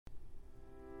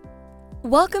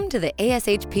Welcome to the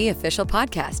ASHP Official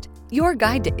Podcast, your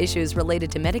guide to issues related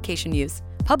to medication use,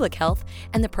 public health,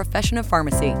 and the profession of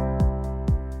pharmacy.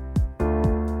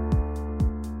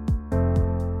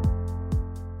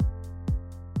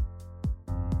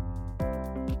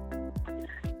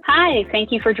 Hi,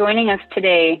 thank you for joining us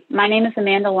today. My name is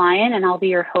Amanda Lyon, and I'll be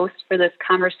your host for this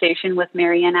conversation with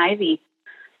Marianne Ivey.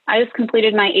 I just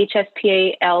completed my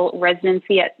HSPAL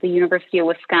residency at the University of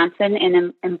Wisconsin and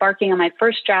am embarking on my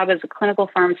first job as a clinical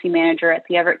pharmacy manager at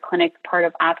the Everett Clinic, part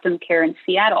of Optum Care in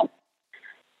Seattle.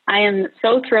 I am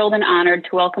so thrilled and honored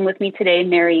to welcome with me today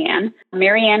Marianne.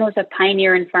 Marianne was a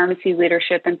pioneer in pharmacy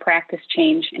leadership and practice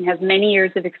change and has many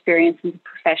years of experience in the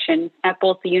profession at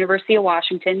both the University of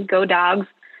Washington, Go Dogs,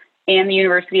 and the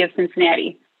University of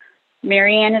Cincinnati.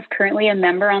 Marianne is currently a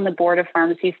member on the board of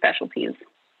pharmacy specialties.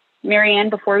 Marianne,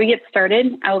 before we get started,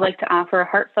 I would like to offer a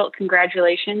heartfelt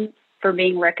congratulations for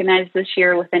being recognized this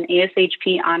year with an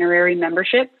ASHP honorary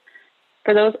membership.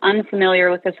 For those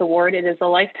unfamiliar with this award, it is a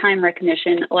lifetime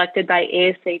recognition elected by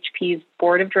ASHP's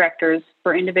board of directors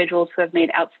for individuals who have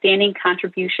made outstanding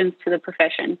contributions to the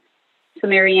profession. So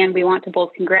Marianne, we want to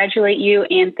both congratulate you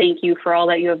and thank you for all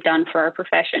that you have done for our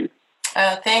profession.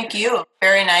 Thank you.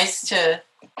 Very nice to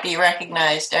be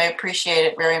recognized. I appreciate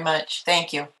it very much.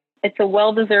 Thank you. It's a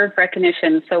well-deserved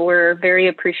recognition, so we're very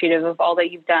appreciative of all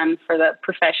that you've done for the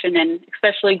profession and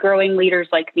especially growing leaders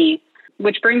like me.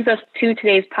 Which brings us to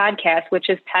today's podcast, which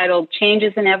is titled Change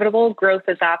is Inevitable, Growth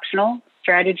is Optional,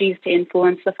 Strategies to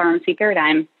Influence the Pharmacy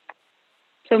Paradigm.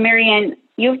 So Marianne,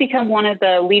 you've become one of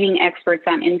the leading experts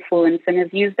on influence and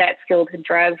has used that skill to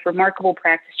drive remarkable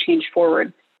practice change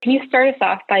forward. Can you start us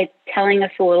off by telling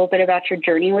us a little bit about your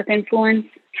journey with influence?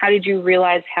 How did you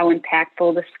realize how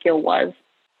impactful the skill was?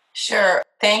 Sure.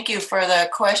 Thank you for the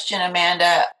question,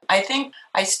 Amanda. I think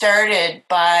I started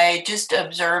by just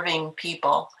observing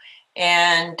people,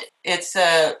 and it's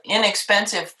an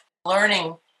inexpensive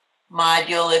learning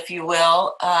module, if you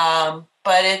will,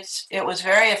 but it was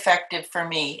very effective for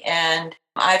me. And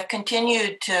I've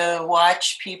continued to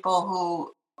watch people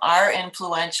who are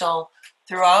influential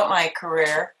throughout my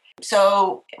career.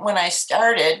 So when I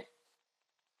started,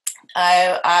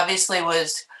 I obviously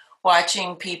was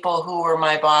watching people who were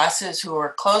my bosses, who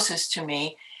were closest to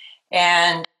me,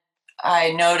 and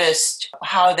I noticed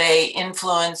how they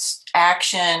influenced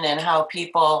action and how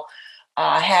people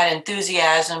had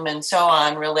enthusiasm and so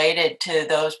on related to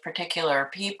those particular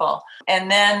people.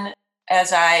 And then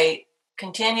as I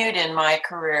continued in my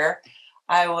career,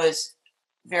 I was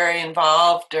very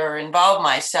involved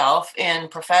myself in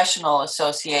professional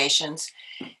associations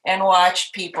and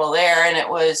watched people there. And it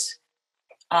was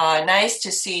nice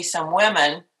to see some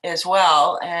women as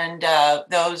well. And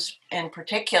those in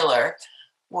particular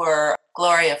were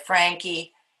Gloria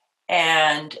Franke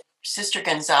and Sister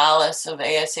Gonzalez of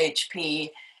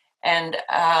ASHP. And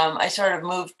I sort of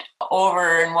moved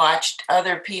over and watched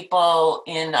other people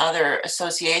in other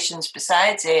associations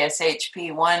besides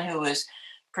ASHP, one who was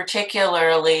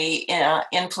particularly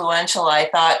influential, I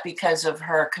thought, because of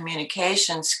her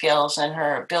communication skills and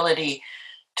her ability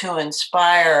to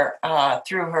inspire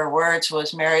through her words,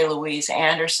 was Mary Louise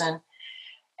Anderson.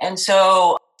 And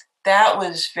so that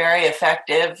was very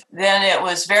effective. Then it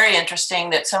was very interesting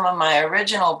that some of my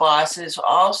original bosses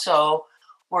also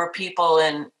were people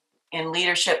in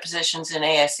leadership positions in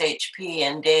ASHP,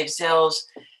 and Dave Zills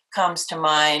comes to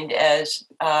mind as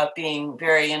being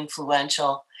very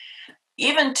influential.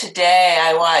 Even today,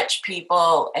 I watch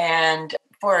people, and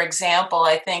for example,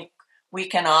 I think we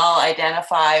can all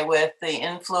identify with the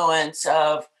influence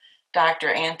of Dr.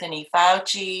 Anthony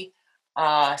Fauci,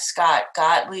 Scott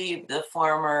Gottlieb, the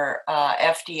former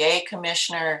FDA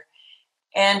commissioner,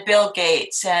 and Bill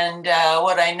Gates. And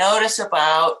what I notice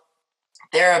about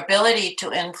their ability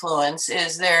to influence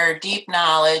is their deep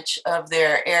knowledge of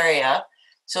their area.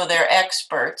 So they're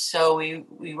experts. So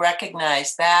we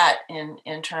recognize that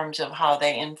in terms of how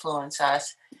they influence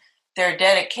us. Their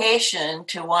dedication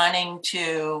to wanting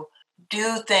to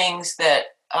do things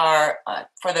that are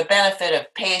for the benefit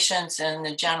of patients and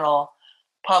the general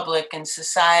public and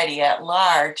society at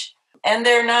large. And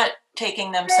they're not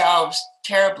taking themselves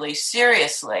terribly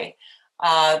seriously.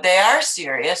 They are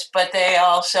serious, but they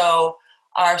also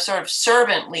are sort of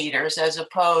servant leaders as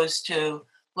opposed to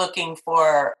looking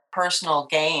for personal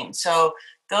gain. So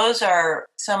those are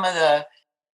some of the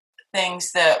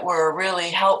things that were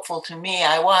really helpful to me.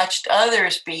 I watched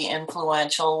others be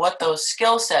influential, what those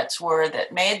skill sets were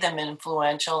that made them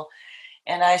influential.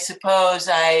 And I suppose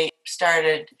I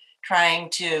started trying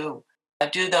to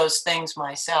do those things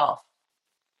myself.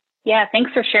 Yeah,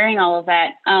 thanks for sharing all of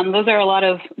that. Those are a lot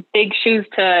of big shoes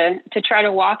to try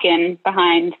to walk in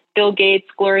behind Bill Gates,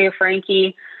 Gloria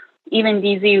Frankie, even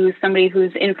DZ, who's somebody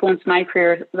who's influenced my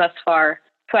career thus far.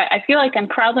 So I feel like I'm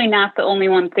probably not the only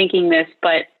one thinking this,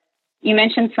 but you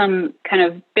mentioned some kind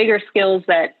of bigger skills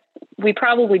that we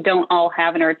probably don't all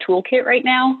have in our toolkit right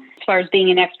now, as far as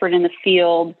being an expert in the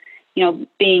field,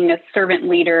 being a servant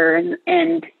leader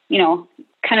and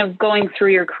kind of going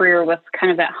through your career with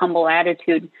kind of that humble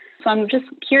attitude. So I'm just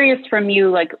curious from you,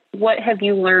 like, what have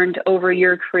you learned over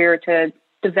your career to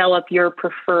develop your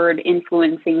preferred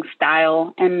influencing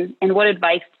style? And what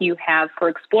advice do you have for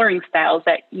exploring styles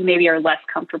that you maybe are less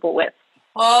comfortable with?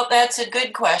 Well, that's a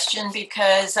good question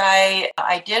because I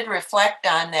did reflect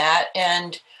on that,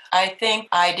 and I think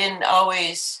I didn't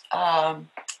always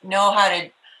know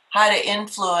how to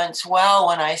influence well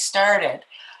when I started.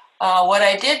 What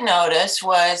I did notice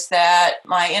was that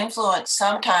my influence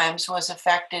sometimes was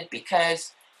affected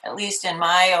because, at least in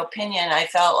my opinion, I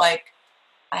felt like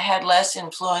I had less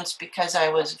influence because I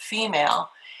was a female.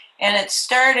 And it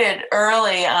started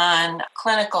early on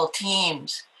clinical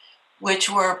teams, which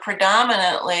were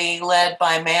predominantly led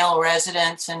by male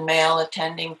residents and male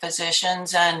attending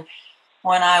physicians. And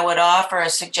when I would offer a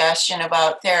suggestion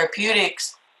about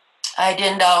therapeutics, I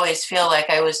didn't always feel like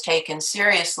I was taken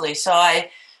seriously. So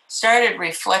I started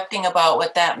reflecting about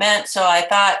what that meant. So I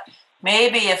thought,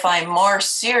 maybe if I'm more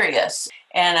serious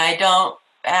and I don't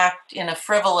act in a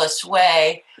frivolous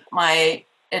way, my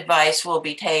advice will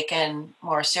be taken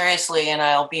more seriously and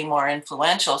I'll be more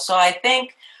influential. So I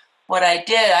think what I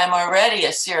did, I'm already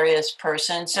a serious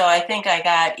person, so I think I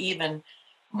got even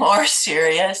more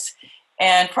serious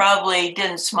and probably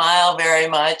didn't smile very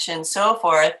much and so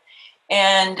forth.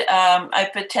 And I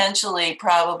potentially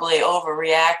probably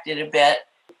overreacted a bit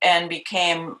and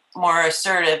became more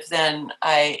assertive than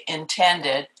I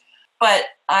intended. But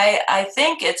I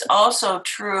think it's also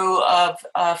true of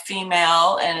a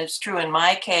female, and it's true in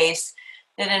my case,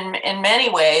 that in many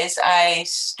ways I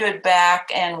stood back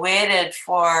and waited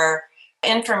for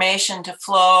information to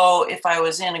flow if I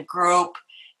was in a group.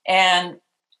 And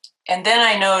then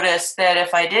I noticed that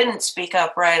if I didn't speak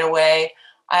up right away,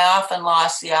 I often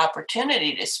lost the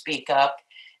opportunity to speak up.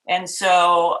 And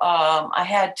so I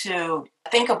had to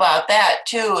think about that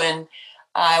too. And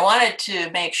I wanted to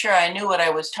make sure I knew what I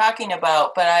was talking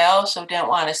about, but I also didn't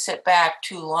want to sit back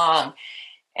too long.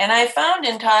 And I found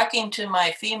in talking to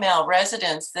my female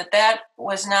residents that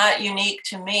was not unique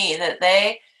to me, that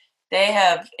they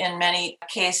have in many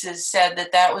cases said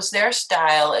that was their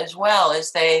style as well,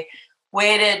 as they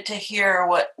waited to hear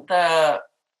what the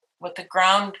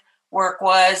groundwork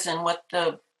was and what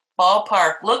the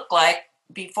ballpark looked like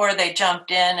before they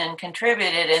jumped in and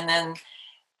contributed. And then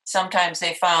sometimes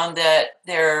they found that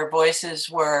their voices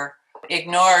were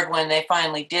ignored when they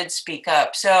finally did speak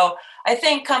up. So I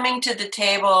think coming to the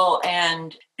table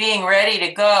and being ready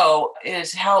to go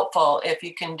is helpful if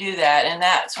you can do that. And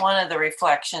that's one of the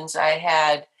reflections I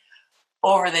had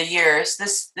over the years.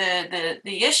 The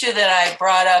issue that I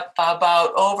brought up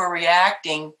about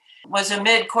overreacting was a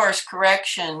mid-course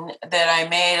correction that I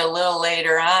made a little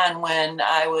later on when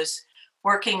I was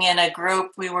working in a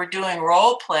group. We were doing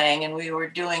role playing and we were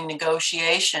doing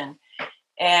negotiation,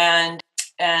 and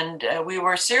we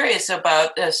were serious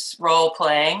about this role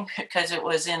playing because it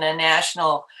was in a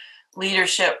national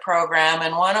leadership program.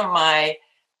 And one of my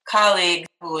colleagues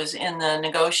who was in the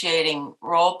negotiating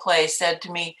role play said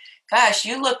to me, "Gosh,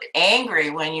 you looked angry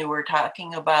when you were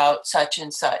talking about such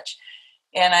and such."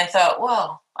 And I thought,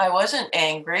 well, I wasn't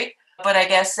angry, but I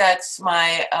guess that's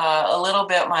my a little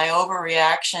bit my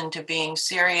overreaction to being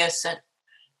serious and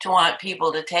to want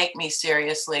people to take me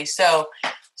seriously. So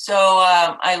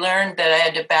I learned that I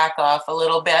had to back off a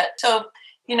little bit. So,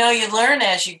 you learn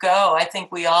as you go. I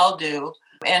think we all do.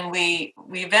 And we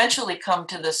eventually come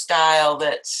to the style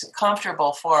that's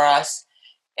comfortable for us.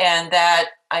 And that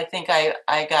I think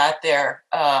I got there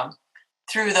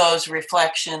through those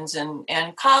reflections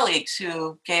and colleagues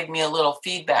who gave me a little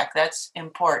feedback. That's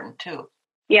important too.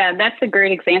 Yeah, that's a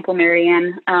great example,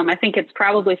 Marianne. I think it's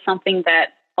probably something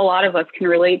that a lot of us can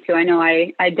relate to. I know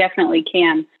I definitely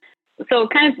can. So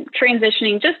kind of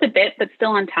transitioning just a bit, but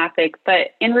still on topic,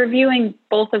 but in reviewing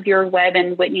both of your Webb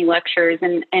and Whitney lectures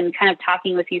and kind of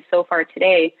talking with you so far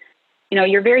today,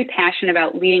 you're very passionate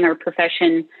about leading our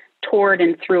profession toward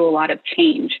and through a lot of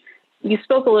change. You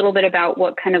spoke a little bit about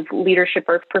what kind of leadership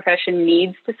our profession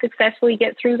needs to successfully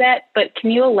get through that, but can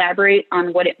you elaborate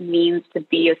on what it means to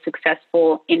be a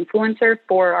successful influencer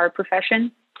for our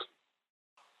profession?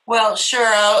 Well, sure,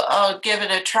 I'll give it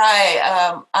a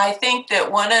try. I think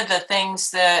that one of the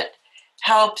things that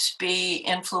helps be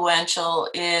influential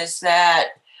is that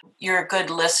you're a good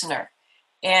listener.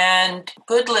 And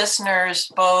good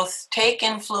listeners both take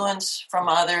influence from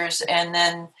others, and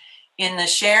then in the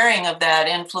sharing of that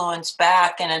influence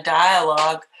back in a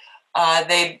dialogue,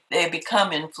 they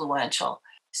become influential.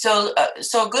 So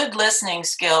good listening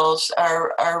skills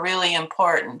are really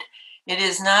important. It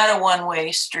is not a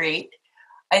one-way street.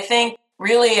 I think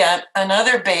really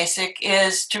another basic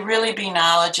is to really be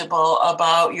knowledgeable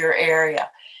about your area.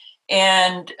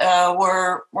 And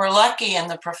we're lucky in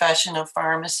the profession of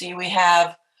pharmacy. We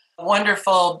have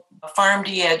wonderful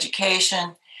PharmD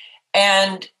education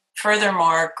and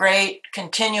furthermore, great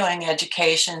continuing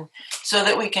education so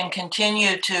that we can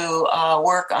continue to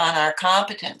work on our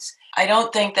competence. I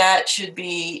don't think that should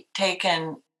be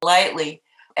taken lightly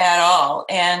at all.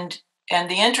 And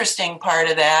the interesting part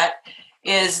of that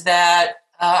is that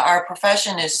our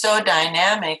profession is so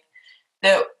dynamic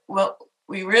that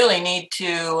we really need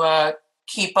to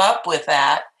keep up with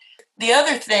that. The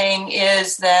other thing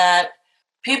is that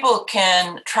people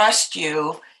can trust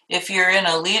you if you're in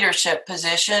a leadership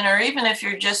position or even if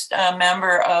you're just a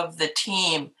member of the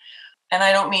team. And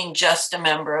I don't mean just a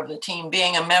member of the team.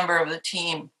 Being a member of the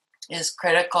team is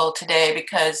critical today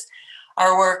because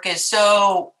our work is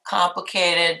so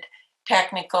complicated,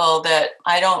 technical, that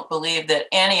I don't believe that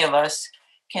any of us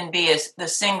can be the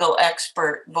single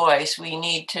expert voice. We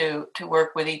need to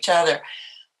work with each other.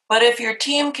 But if your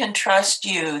team can trust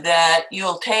you that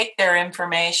you'll take their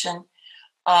information,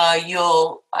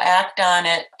 you'll act on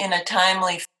it in a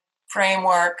timely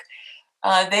framework,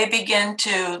 they begin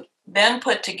to then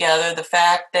put together the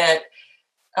fact that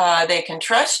they can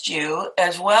trust you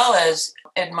as well as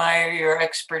admire your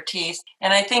expertise.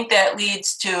 And I think that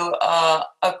leads to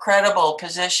a credible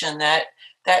position.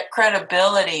 That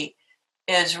credibility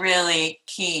is really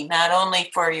key, not only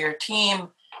for your team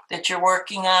that you're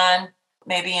working on,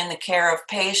 maybe in the care of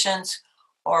patients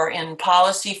or in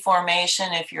policy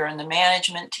formation if you're in the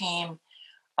management team,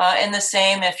 and the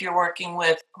same if you're working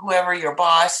with whoever your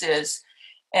boss is.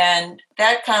 And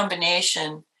that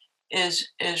combination is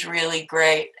really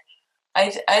great. I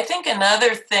think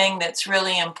another thing that's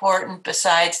really important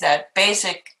besides that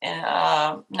basic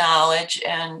knowledge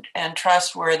and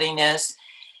trustworthiness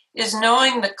is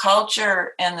knowing the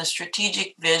culture and the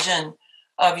strategic vision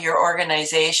of your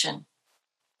organization.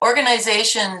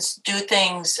 Organizations do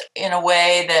things in a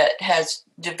way that has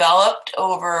developed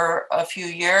over a few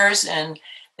years, and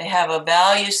they have a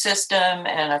value system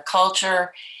and a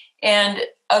culture. And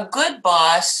a good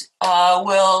boss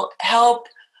will help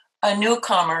a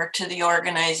newcomer to the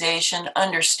organization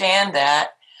understand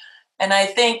that. And I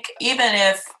think even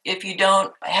if you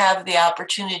don't have the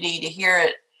opportunity to hear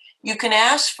it, you can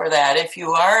ask for that if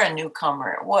you are a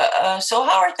newcomer. So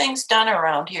how are things done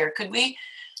around here? Could we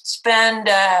spend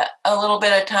a little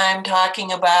bit of time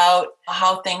talking about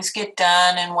how things get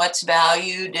done and what's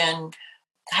valued and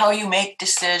how you make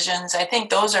decisions? I think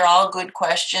those are all good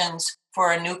questions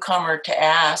for a newcomer to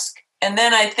ask. And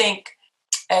then I think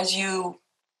as you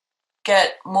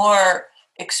get more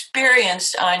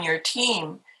experienced on your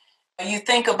team, you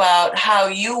think about how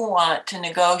you want to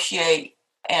negotiate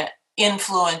and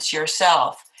influence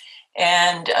yourself.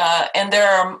 And there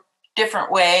are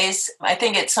different ways. I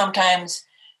think it's sometimes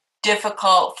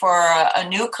difficult for a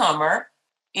newcomer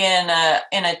in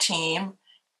a team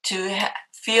to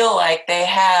feel like they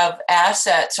have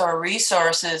assets or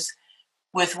resources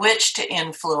with which to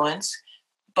influence.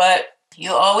 But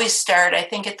you always start, I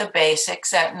think, at the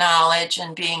basics, at knowledge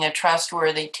and being a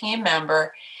trustworthy team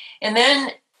member. And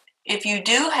then if you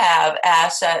do have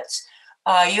assets,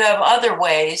 you have other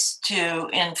ways to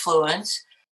influence.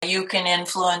 You can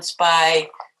influence by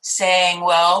saying,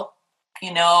 well,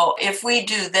 if we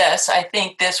do this, I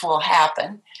think this will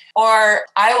happen. Or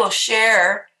I will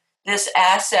share this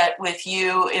asset with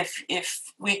you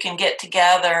if we can get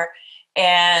together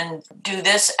and do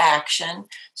this action.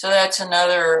 So that's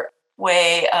another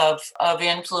way of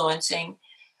influencing.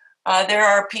 There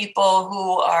are people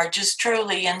who are just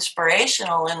truly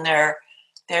inspirational in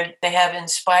they have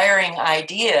inspiring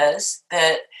ideas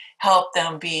that help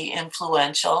them be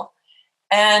influential.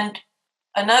 And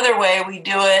another way we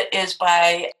do it is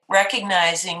by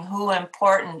recognizing who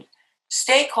important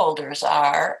stakeholders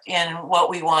are in what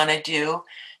we want to do.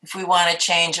 If we want to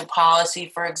change a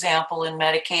policy, for example, in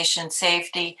medication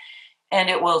safety, and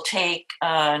it will take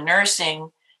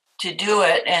nursing to do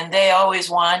it, and they always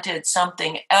wanted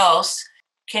something else,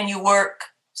 can you work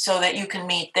so that you can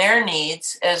meet their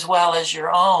needs as well as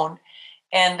your own?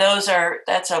 And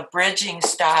that's a bridging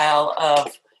style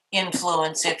of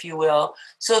influence, if you will.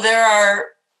 So there are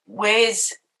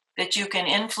ways that you can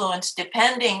influence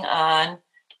depending on,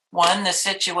 one, the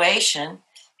situation,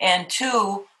 and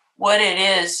two, what it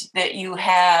is that you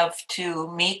have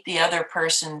to meet the other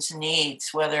person's needs,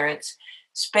 whether it's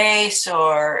space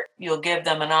or you'll give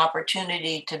them an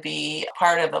opportunity to be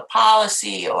part of a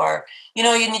policy, or,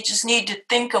 just need to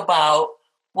think about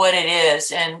what it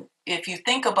is. And if you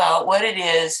think about what it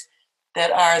is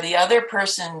that are the other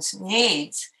person's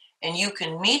needs and you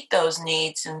can meet those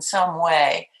needs in some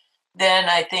way, then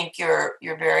I think you're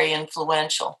very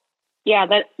influential. Yeah,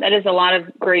 that is a lot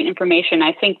of great information.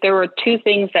 I think there were two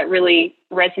things that really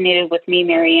resonated with me,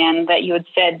 Marianne, that you had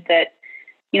said that,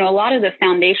 a lot of the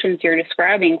foundations you're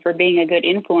describing for being a good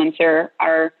influencer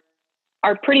are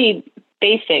pretty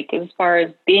basic as far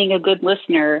as being a good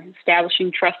listener,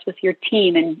 establishing trust with your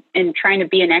team, and trying to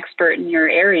be an expert in your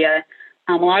area.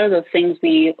 A lot of those things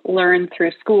we learn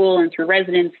through school and through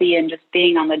residency and just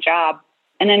being on the job.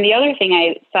 And then the other thing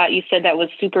I thought you said that was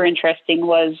super interesting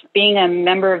was being a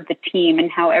member of the team and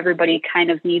how everybody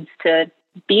kind of needs to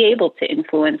be able to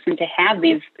influence and to have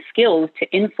these skills to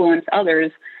influence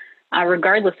others,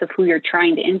 regardless of who you're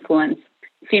trying to influence.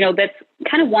 So, that's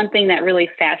kind of one thing that really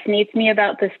fascinates me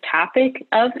about this topic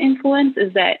of influence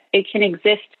is that it can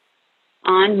exist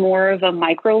on more of a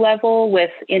micro level with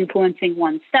influencing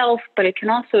oneself, but it can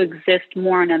also exist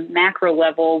more on a macro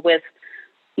level with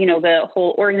the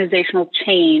whole organizational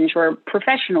change or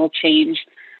professional change.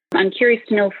 I'm curious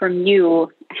to know from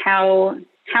you, how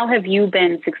have you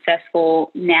been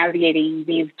successful navigating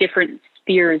these different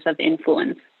spheres of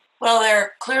influence? Well,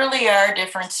 there clearly are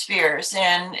different spheres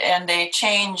and they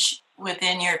change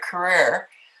within your career.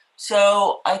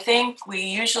 So I think we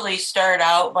usually start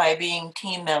out by being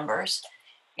team members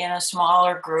in a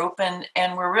smaller group, and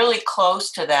we're really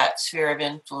close to that sphere of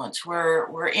influence.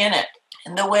 We're in it.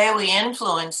 And the way we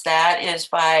influence that is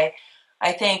by,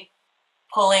 I think,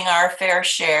 pulling our fair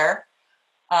share,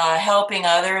 helping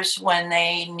others when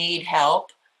they need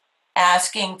help,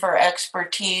 asking for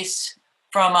expertise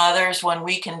from others when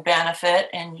we can benefit,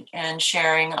 and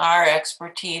sharing our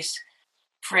expertise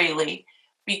freely.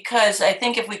 Because I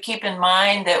think if we keep in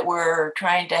mind that we're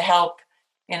trying to help,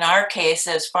 in our case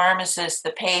as pharmacists, the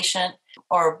patient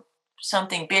or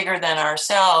something bigger than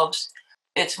ourselves,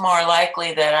 it's more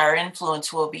likely that our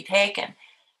influence will be taken.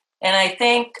 And I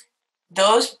think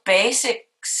those basic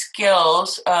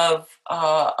skills of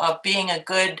being a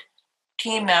good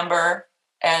team member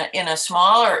in a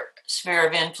smaller sphere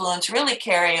of influence really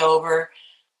carry over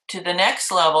to the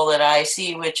next level that I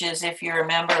see, which is if you're a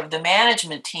member of the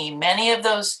management team. Many of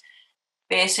those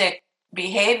basic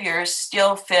behaviors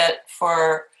still fit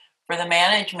for the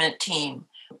management team.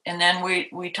 And then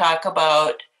we talk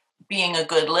about being a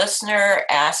good listener,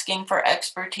 asking for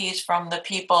expertise from the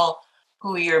people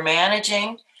who you're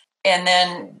managing, and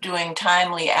then doing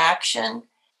timely action.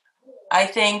 I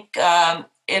think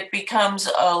it becomes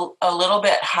a little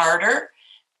bit harder.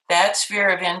 That sphere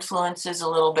of influence is a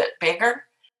little bit bigger,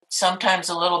 sometimes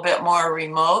a little bit more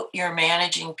remote. You're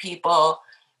managing people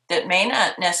that may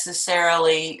not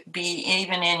necessarily be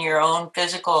even in your own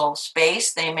physical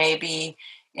space. They may be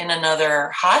in another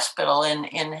hospital.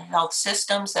 In health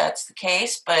systems, that's the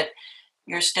case, but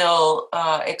you're still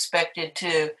expected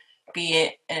to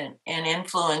be an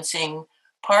influencing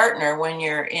partner when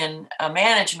you're in a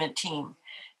management team.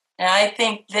 And I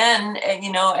think then,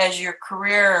 as your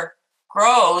career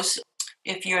grows,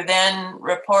 if you're then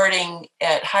reporting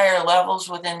at higher levels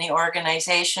within the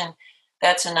organization,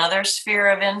 that's another sphere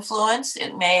of influence.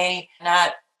 It may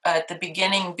not at the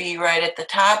beginning be right at the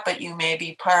top, but you may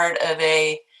be part of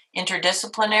a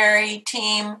interdisciplinary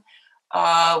team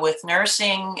with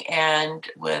nursing and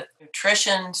with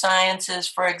nutrition sciences,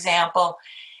 for example.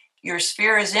 Your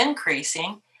sphere is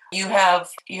increasing. You have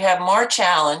more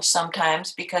challenge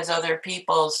sometimes because other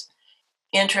people's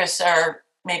interests are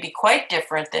maybe quite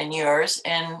different than yours.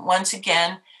 And once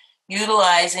again,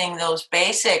 utilizing those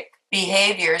basic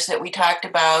behaviors that we talked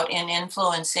about in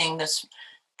influencing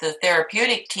the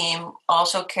therapeutic team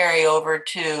also carry over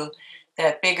to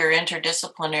that bigger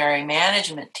interdisciplinary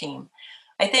management team.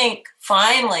 I think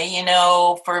finally,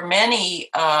 for many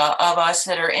of us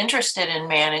that are interested in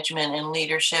management and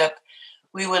leadership,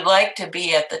 we would like to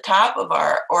be at the top of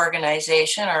our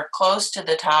organization or close to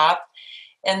the top.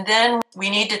 And then we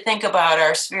need to think about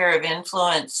our sphere of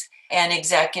influence and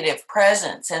executive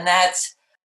presence. And that's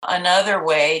another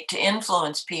way to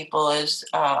influence people is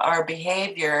our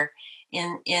behavior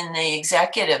in the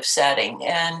executive setting.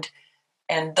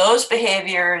 And those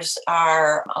behaviors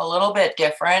are a little bit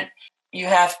different. You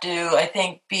have to, I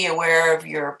think, be aware of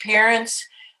your appearance,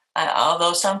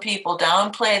 although some people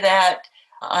downplay that.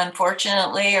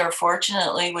 Unfortunately or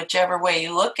fortunately, whichever way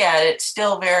you look at it, it's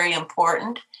still very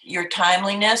important. Your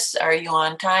timeliness, are you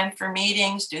on time for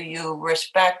meetings? Do you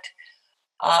respect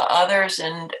others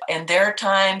and their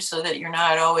time so that you're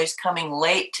not always coming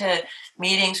late to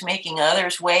meetings, making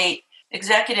others wait.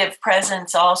 Executive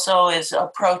presence also is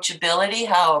approachability.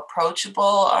 How approachable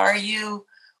are you?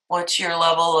 What's your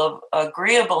level of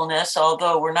agreeableness?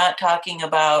 Although we're not talking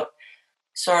about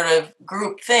sort of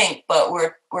group think, but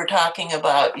we're talking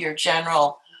about your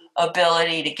general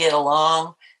ability to get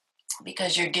along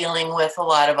because you're dealing with a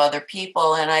lot of other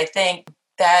people. And I think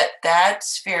that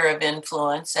sphere of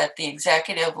influence at the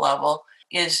executive level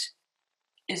is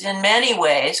in many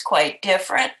ways quite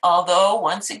different. Although,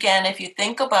 once again, if you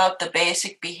think about the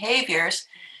basic behaviors,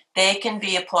 they can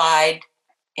be applied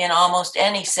in almost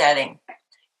any setting.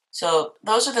 So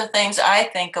those are the things I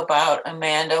think about,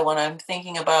 Amanda, when I'm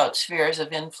thinking about spheres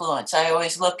of influence. I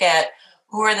always look at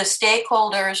who are the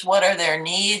stakeholders, what are their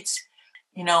needs.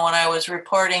 When I was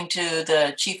reporting to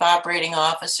the chief operating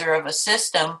officer of a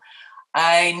system,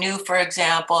 I knew, for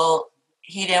example,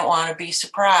 he didn't want to be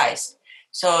surprised.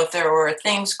 So if there were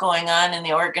things going on in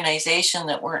the organization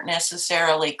that weren't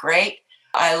necessarily great,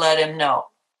 I let him know.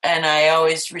 And I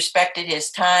always respected his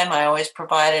time. I always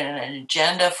provided an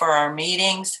agenda for our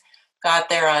meetings, got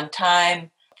there on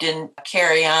time, didn't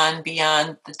carry on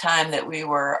beyond the time that we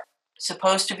were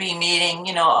supposed to be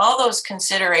meeting. All those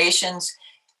considerations,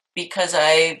 because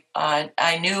I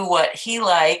knew what he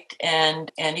liked,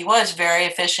 and he was very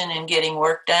efficient in getting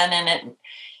work done. And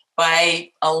by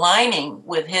aligning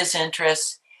with his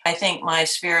interests, I think my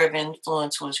sphere of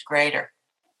influence was greater.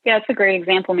 Yeah, that's a great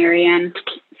example, Marianne.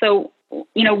 So,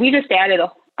 we just added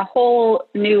a whole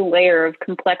new layer of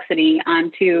complexity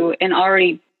onto an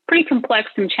already pretty complex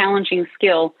and challenging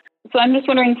skill. So I'm just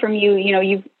wondering from you,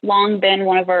 you've long been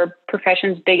one of our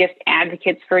profession's biggest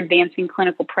advocates for advancing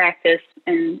clinical practice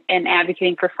and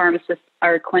advocating for pharmacists,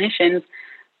 our clinicians.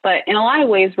 But in a lot of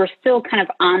ways, we're still kind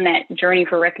of on that journey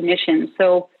for recognition.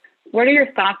 So what are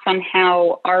your thoughts on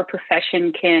how our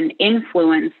profession can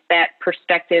influence that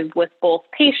perspective with both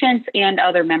patients and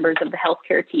other members of the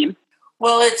healthcare team?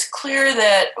 Well, it's clear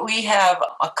that we have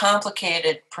a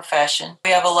complicated profession. We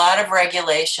have a lot of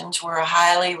regulations. We're a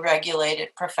highly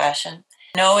regulated profession.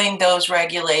 Knowing those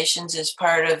regulations is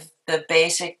part of the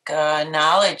basic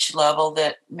knowledge level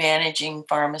that managing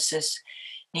pharmacists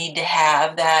need to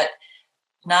have. That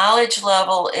knowledge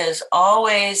level is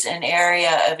always an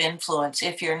area of influence.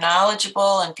 If you're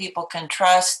knowledgeable and people can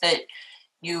trust that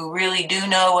you really do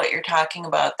know what you're talking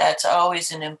about, that's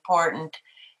always an important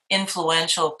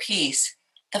influential piece.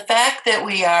 The fact that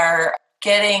we are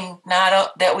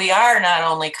not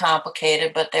only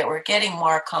complicated, but that we're getting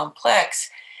more complex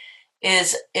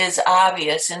is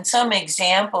obvious. And some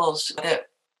examples that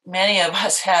many of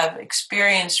us have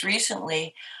experienced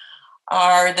recently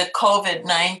are the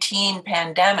COVID-19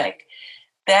 pandemic.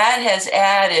 That has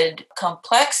added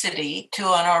complexity to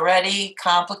an already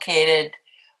complicated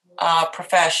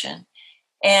profession.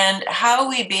 And how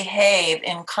we behave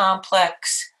in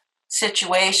complex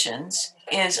situations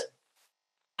is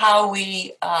how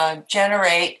we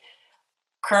generate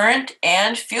current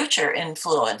and future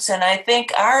influence. And I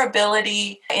think our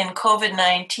ability in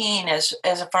COVID-19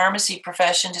 as a pharmacy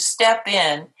profession to step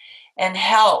in and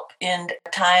help in a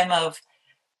time of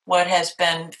what has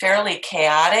been fairly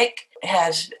chaotic,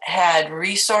 has had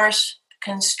resource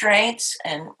constraints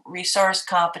and resource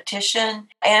competition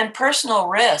and personal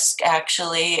risk,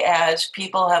 actually, as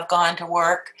people have gone to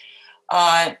work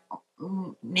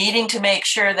needing to make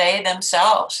sure they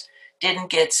themselves didn't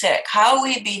get sick. How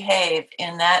we behaved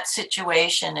in that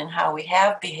situation and how we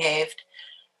have behaved,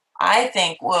 I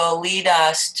think, will lead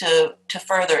us to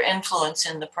further influence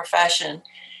in the profession.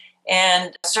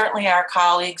 And certainly our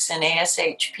colleagues in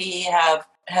ASHP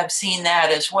have seen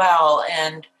that as well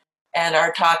and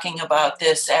are talking about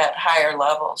this at higher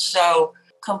levels. So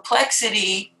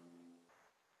complexity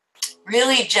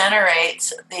really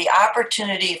generates the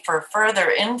opportunity for further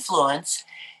influence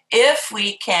if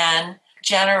we can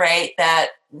generate that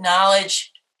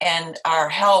knowledge and our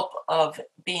help of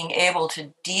being able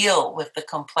to deal with the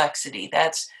complexity.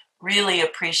 That's really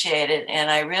appreciated, and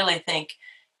I really think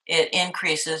it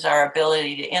increases our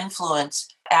ability to influence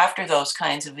after those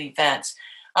kinds of events.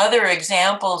 Other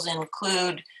examples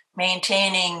include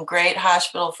maintaining great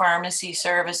hospital pharmacy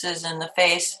services in the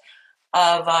face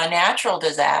of a natural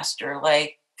disaster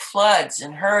like floods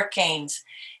and hurricanes.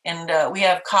 And we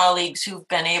have colleagues who've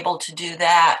been able to do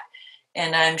that.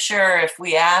 And I'm sure if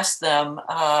we ask them,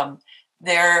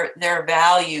 their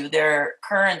value, their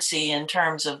currency in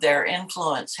terms of their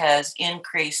influence has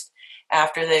increased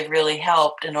after they've really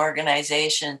helped an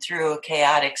organization through a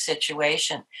chaotic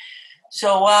situation.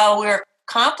 So while we're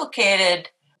complicated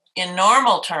in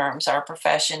normal terms our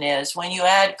profession is. When you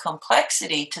add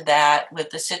complexity to that with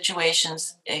the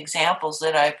situations, examples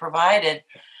that I provided,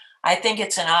 I think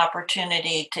it's an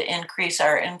opportunity to increase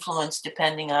our influence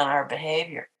depending on our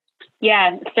behavior.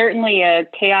 Yeah, certainly a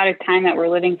chaotic time that we're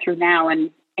living through now.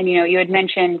 And you had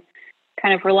mentioned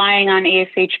kind of relying on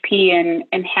ASHP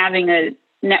and having a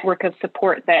network of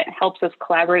support that helps us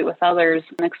collaborate with others,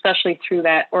 especially through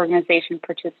that organization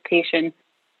participation.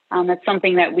 That's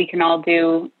something that we can all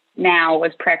do now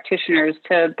as practitioners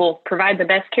to both provide the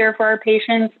best care for our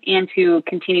patients and to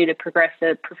continue to progress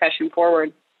the profession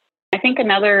forward. I think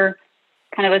another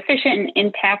kind of efficient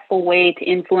and impactful way to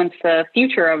influence the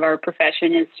future of our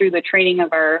profession is through the training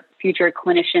of our future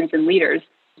clinicians and leaders.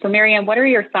 So Marianne, what are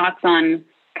your thoughts on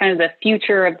kind of the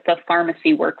future of the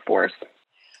pharmacy workforce?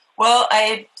 Well,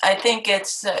 I think it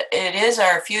is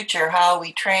our future, how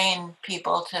we train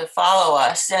people to follow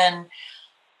us. And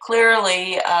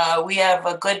clearly, we have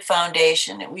a good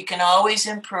foundation. We can always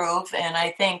improve, and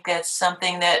I think that's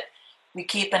something that we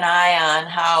keep an eye on,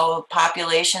 how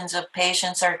populations of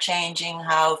patients are changing,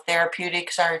 how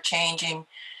therapeutics are changing,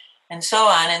 and so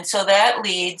on. And so that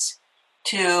leads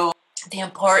to the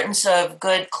importance of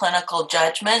good clinical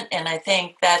judgment, and I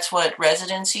think that's what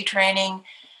residency training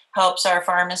helps our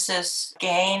pharmacists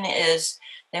gain. Is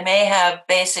they may have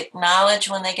basic knowledge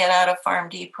when they get out of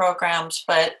PharmD programs,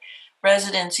 but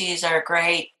residencies are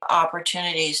great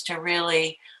opportunities to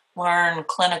really learn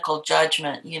clinical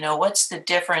judgment. What's the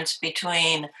difference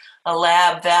between a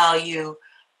lab value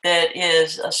that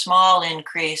is a small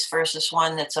increase versus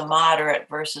one that's a moderate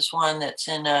versus one that's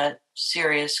in a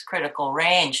serious critical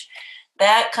range?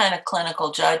 That kind of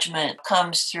clinical judgment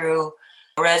comes through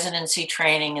residency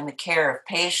training in the care of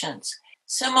patients.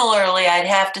 Similarly, I'd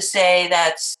have to say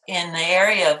that's in the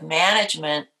area of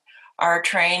management, our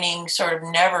training sort of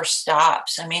never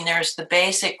stops. I mean, there's the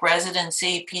basic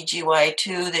residency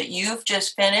PGY2 that you've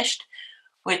just finished,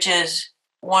 which is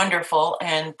wonderful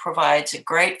and provides a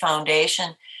great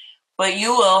foundation. But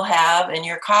you will have, and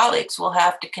your colleagues will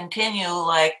have to continue,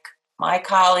 like my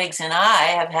colleagues and I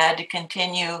have had to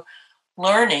continue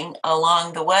learning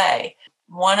along the way.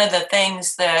 One of the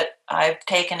things that I've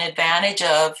taken advantage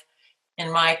of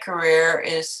in my career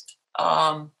is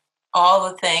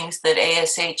all the things that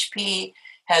ASHP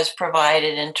has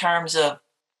provided in terms of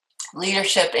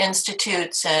leadership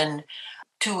institutes and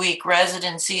 2-week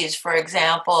residencies, for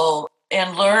example,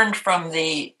 and learned from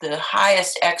the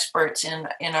highest experts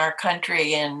in our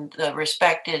country and the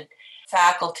respected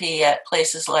faculty at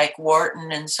places like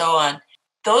Wharton and so on.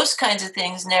 Those kinds of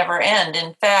things never end.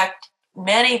 In fact,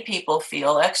 many people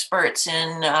feel, experts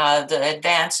in the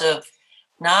advance of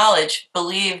knowledge,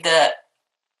 believe that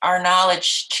our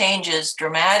knowledge changes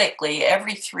dramatically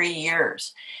every 3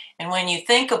 years. And when you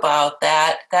think about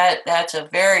that's a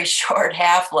very short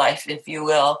half-life, if you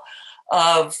will,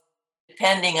 of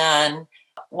depending on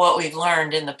what we've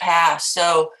learned in the past.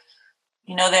 So,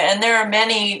 and there are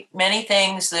many, many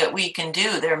things that we can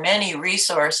do. There are many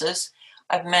resources.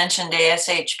 I've mentioned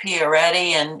ASHP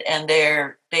already, and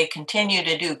they continue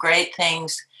to do great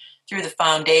things through the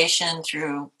foundation,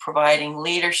 through providing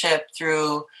leadership,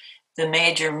 through the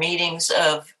major meetings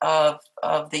of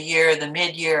the year, the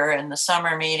mid-year and the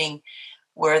summer meeting,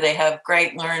 where they have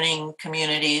great learning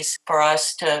communities for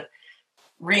us to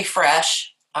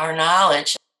refresh our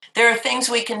knowledge. There are things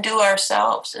we can do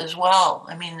ourselves as well.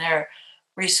 I mean, there are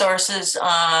resources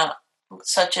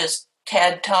such as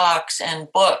TED Talks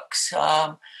and books.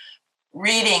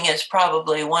 Reading is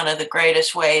probably one of the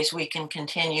greatest ways we can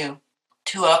continue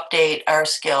to update our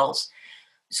skills.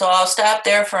 So I'll stop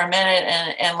there for a minute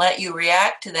and let you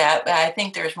react to that. But I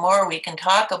think there's more we can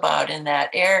talk about in that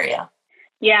area.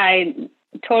 Yeah, I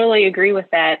totally agree with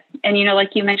that. And,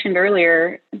 like you mentioned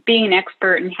earlier, being an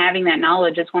expert and having that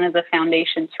knowledge is one of the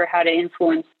foundations for how to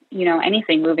influence,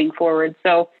 anything moving forward.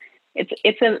 So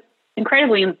it's an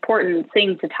incredibly important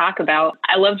thing to talk about.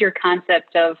 I loved your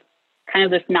concept of kind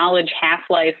of this knowledge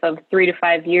half-life of 3 to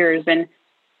 5 years. And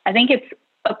I think it's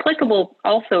applicable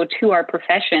also to our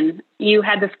profession. You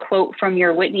had this quote from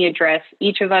your Whitney address: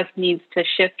 each of us needs to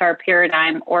shift our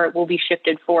paradigm or it will be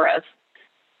shifted for us.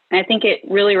 And I think it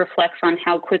really reflects on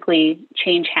how quickly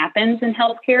change happens in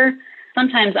healthcare,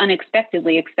 sometimes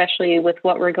unexpectedly, especially with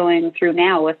what we're going through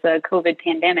now with the COVID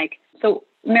pandemic. So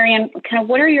Marianne, kind of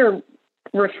what are your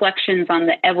reflections on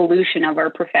the evolution of our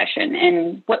profession,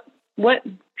 and what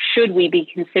should we be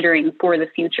considering for the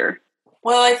future?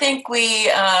 Well, I think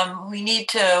we need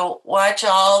to watch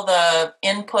all the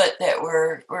input that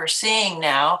we're seeing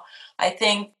now. I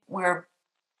think we're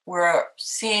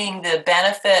seeing the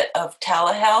benefit of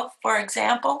telehealth, for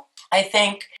example. I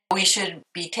think we should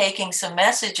be taking some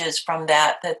messages from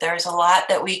that there's a lot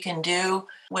that we can do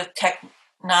with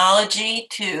technology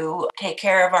to take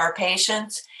care of our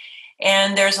patients.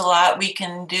 And there's a lot we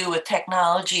can do with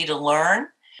technology to learn.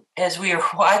 As we are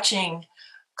watching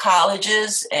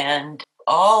colleges and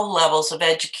all levels of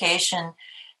education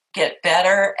get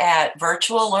better at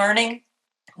virtual learning,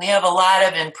 we have a lot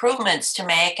of improvements to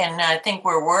make. And I think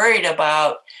we're worried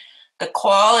about the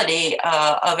quality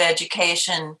of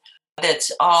education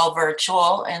that's all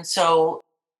virtual. And so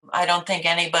I don't think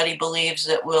anybody believes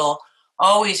that we'll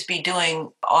always be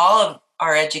doing all of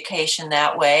our education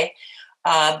that way,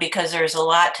 because there's a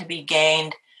lot to be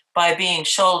gained by being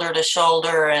shoulder to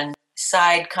shoulder and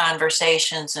side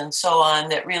conversations and so on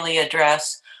that really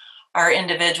address our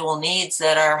individual needs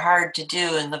that are hard to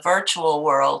do in the virtual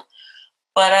world.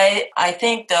 But I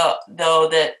think, though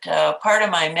that part of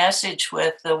my message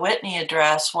with the Whitney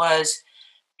address was,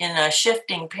 in a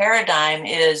shifting paradigm,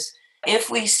 is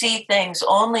if we see things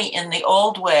only in the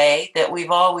old way that we've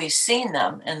always seen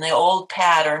them, in the old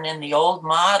pattern, in the old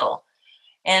model,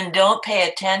 and don't pay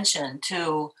attention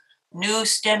to new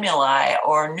stimuli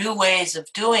or new ways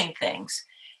of doing things,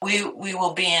 we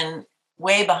will be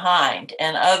way behind,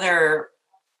 and other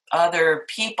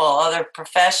people, other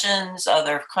professions,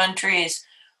 other countries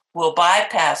will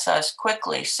bypass us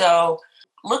quickly. So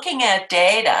looking at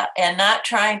data and not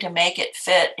trying to make it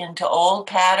fit into old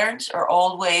patterns or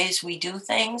old ways we do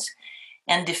things,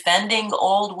 and defending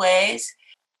old ways,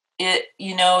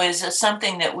 is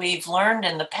something that we've learned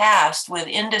in the past with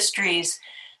industries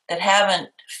that haven't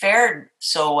fared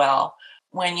so well.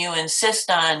 When you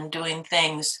insist on doing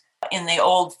things in the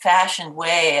old-fashioned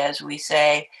way, as we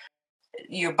say,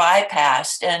 you're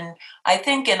bypassed. And I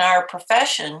think in our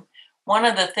profession, one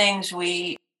of the things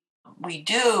we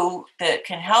do that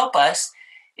can help us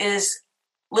is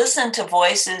listen to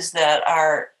voices that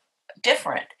are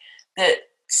different, that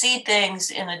see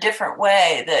things in a different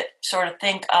way, that sort of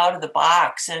think out of the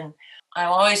box. And I'm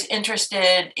always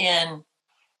interested in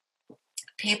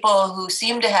people who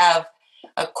seem to have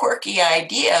a quirky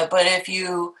idea, but if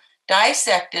you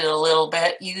dissect it a little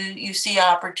bit, you see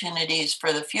opportunities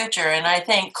for the future. And I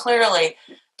think clearly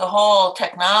the whole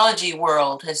technology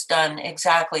world has done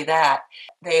exactly that.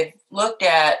 They've looked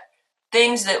at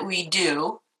things that we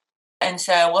do and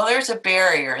said, well, there's a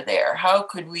barrier there. How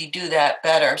could we do that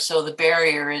better? So the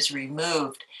barrier is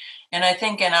removed. And I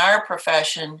think in our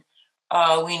profession,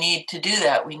 we need to do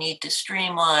that. We need to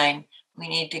streamline. We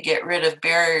need to get rid of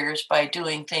barriers by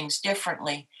doing things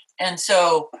differently. And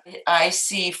so I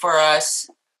see for us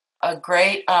a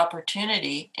great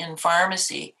opportunity in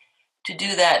pharmacy to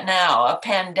do that now. A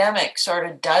pandemic sort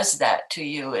of does that to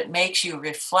you. It makes you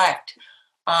reflect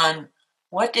on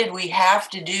what did we have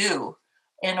to do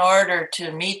in order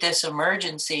to meet this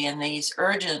emergency in these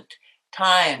urgent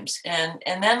times, and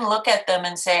then look at them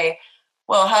and say,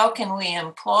 well, how can we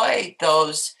employ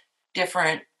those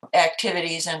different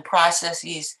activities and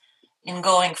processes in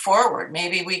going forward?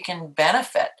 Maybe we can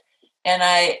benefit.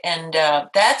 And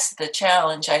that's the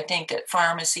challenge I think that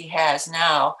pharmacy has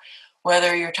now,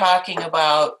 whether you're talking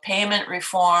about payment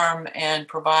reform and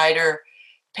provider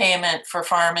payment for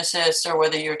pharmacists, or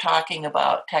whether you're talking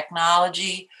about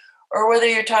technology, or whether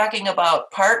you're talking about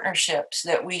partnerships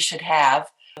that we should have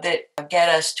that get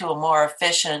us to a more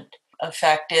efficient,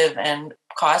 effective, and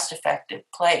cost-effective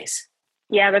place.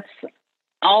 Yeah, that's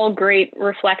all great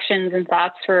reflections and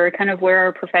thoughts for kind of where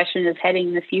our profession is heading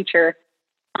in the future.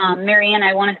 Marianne,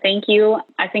 I want to thank you.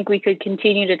 I think we could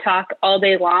continue to talk all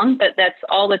day long, but that's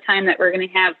all the time that we're going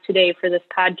to have today for this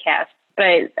podcast.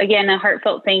 But again, a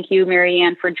heartfelt thank you,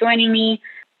 Marianne, for joining me.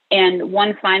 And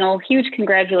one final huge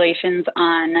congratulations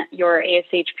on your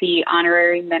ASHP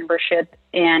honorary membership,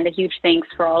 and a huge thanks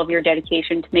for all of your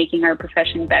dedication to making our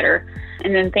profession better.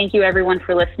 And then thank you everyone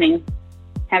for listening.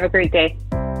 Have a great day.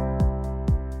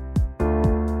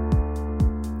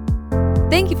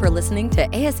 Thank you for listening to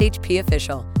ASHP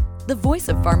Official, the voice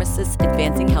of pharmacists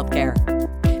advancing healthcare.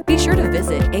 Be sure to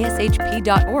visit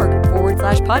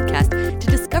ashp.org/podcast to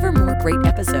discover more great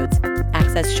episodes,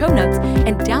 access show notes,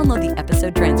 and download the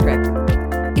episode transcript.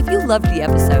 If you loved the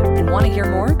episode and want to hear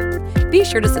more, be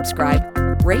sure to subscribe,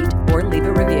 rate, or leave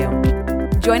a review.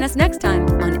 Join us next time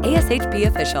on ASHP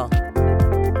Official.